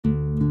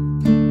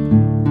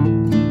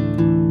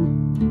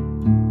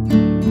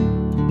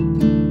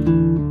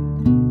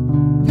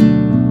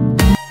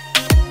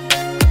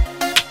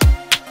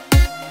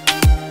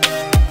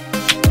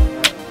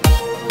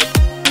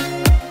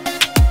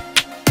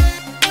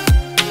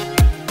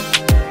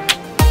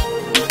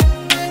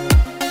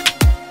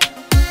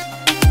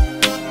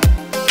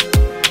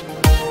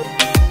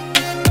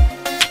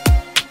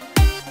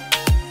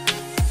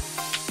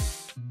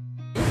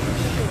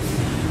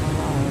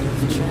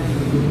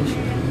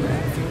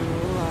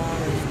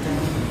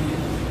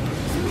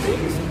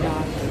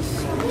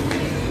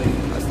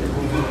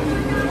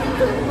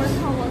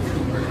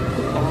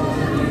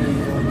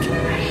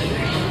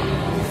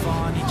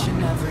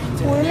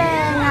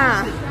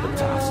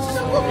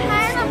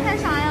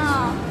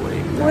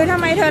อุ้ยทำ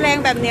ไมเธอแรง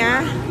แบบเนี้ย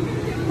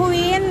ภู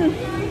วิน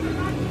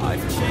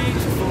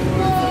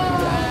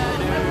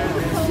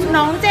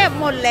น้องเจ็บ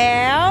หมดแ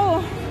ล้ว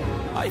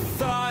I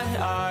thought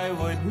I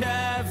would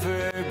never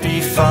be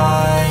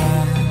fine.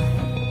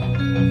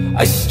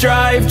 I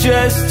strive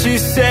just to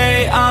say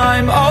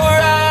I'm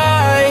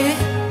alright,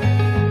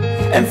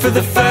 and for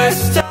the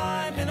first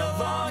time in a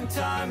long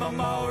time I'm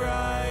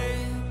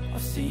alright.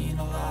 I've seen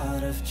a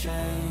lot of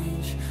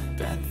change,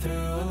 been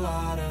through a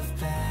lot of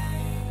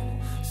pain.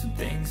 Some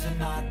things are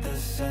not the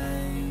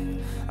same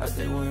as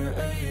they were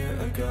a year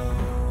ago,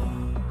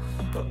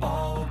 but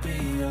all will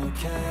be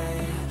okay.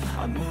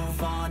 I move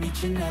on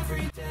each and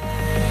every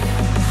day.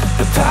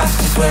 The past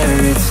is where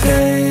it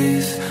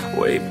stays,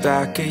 way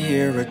back a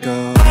year ago.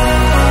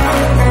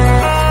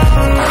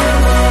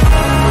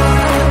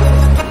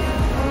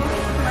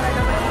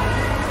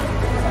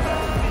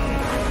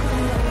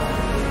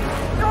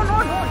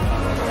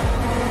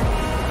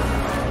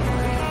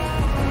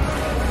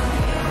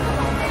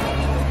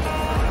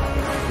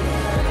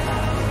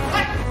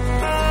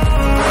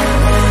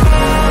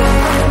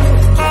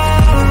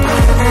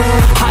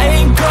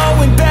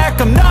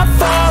 I'm not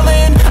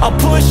falling. I'll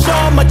push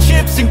all my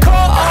chips and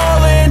call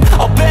all in.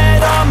 I'll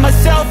bet on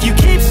myself, you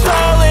keep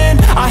stalling.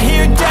 I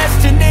hear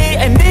destiny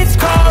and it's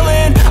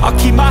calling. I'll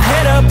keep my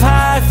head up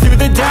high through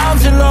the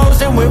downs and lows,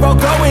 and we're all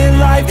going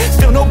life.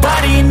 Still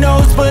nobody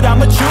knows, but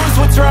I'ma choose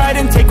what's right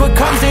and take what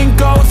comes and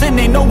goes. And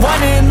ain't no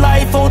one in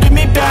life holding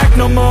me back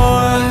no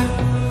more.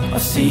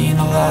 I've seen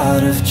a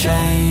lot of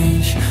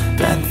change,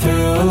 been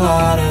through a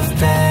lot of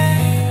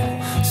pain.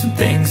 Some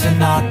things are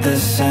not the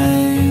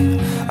same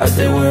as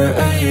they were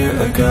a year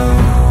ago,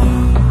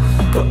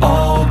 but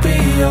all will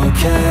be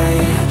okay.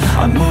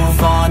 I move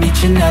on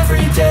each and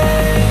every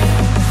day.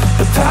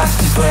 The past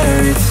is where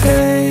it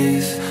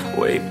stays,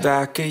 way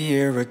back a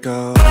year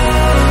ago.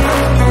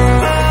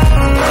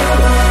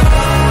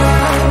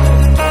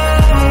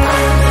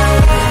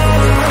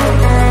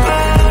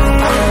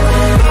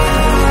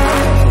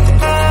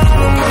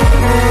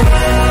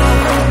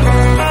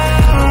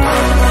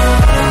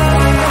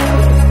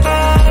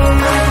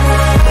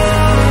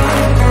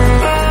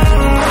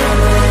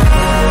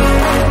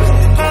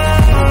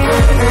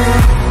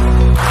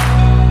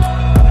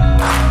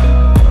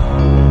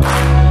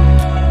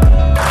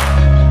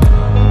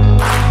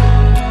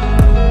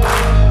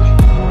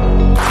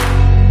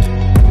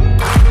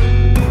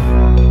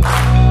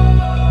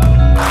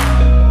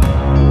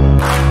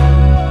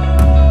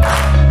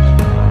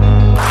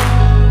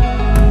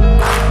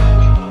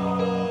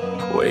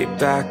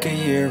 Back a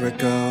year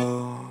ago.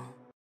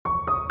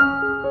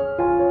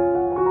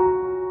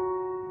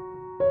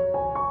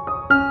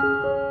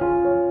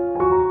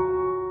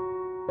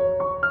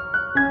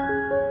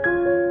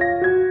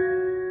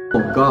 ผ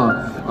มก็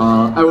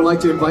I would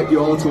like to invite you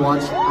all to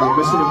watch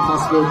Mission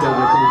Impossible Dead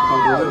Reckoning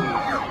Part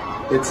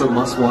 1. It's a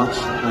must watch,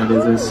 and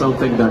it is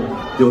something that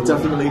you'll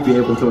definitely be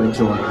able to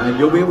enjoy, and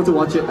you'll be able to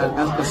watch it at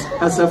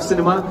SF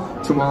Cinema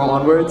tomorrow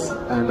onwards,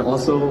 and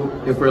also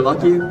if we're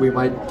lucky we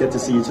might get to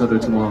see each other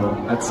tomorrow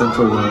at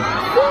Central World.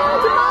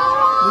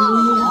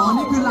 อ๋อ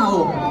นี่คือเรา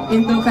อิ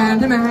นเตอร์แฟน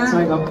ใช่ไหมฮะใ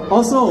ช่ครับ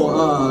Also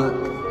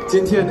今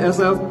天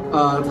SF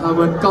他们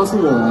告诉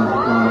我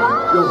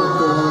有很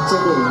多中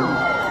国人，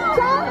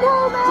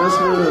但是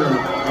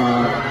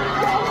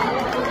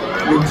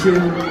明天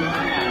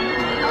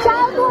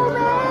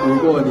如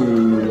果你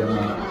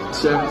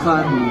先看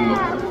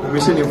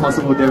Mission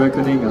Impossible Dead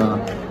Reckoning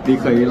你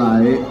可以来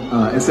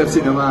SF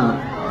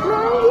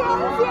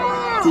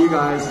Cinema。See you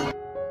guys.